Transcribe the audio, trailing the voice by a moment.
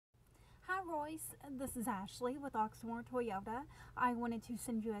Royce, this is Ashley with Oxmoor Toyota. I wanted to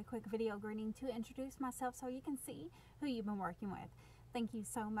send you a quick video greeting to introduce myself so you can see who you've been working with. Thank you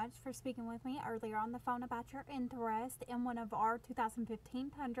so much for speaking with me earlier on the phone about your interest in one of our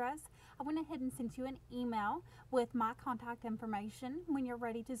 2015 Tundras. I went ahead and sent you an email with my contact information. When you're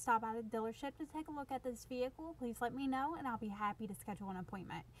ready to stop by the dealership to take a look at this vehicle, please let me know and I'll be happy to schedule an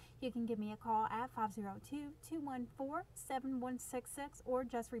appointment. You can give me a call at 502-214-7166 or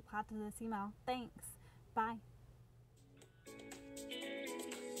just reply to this email. Thanks. Bye.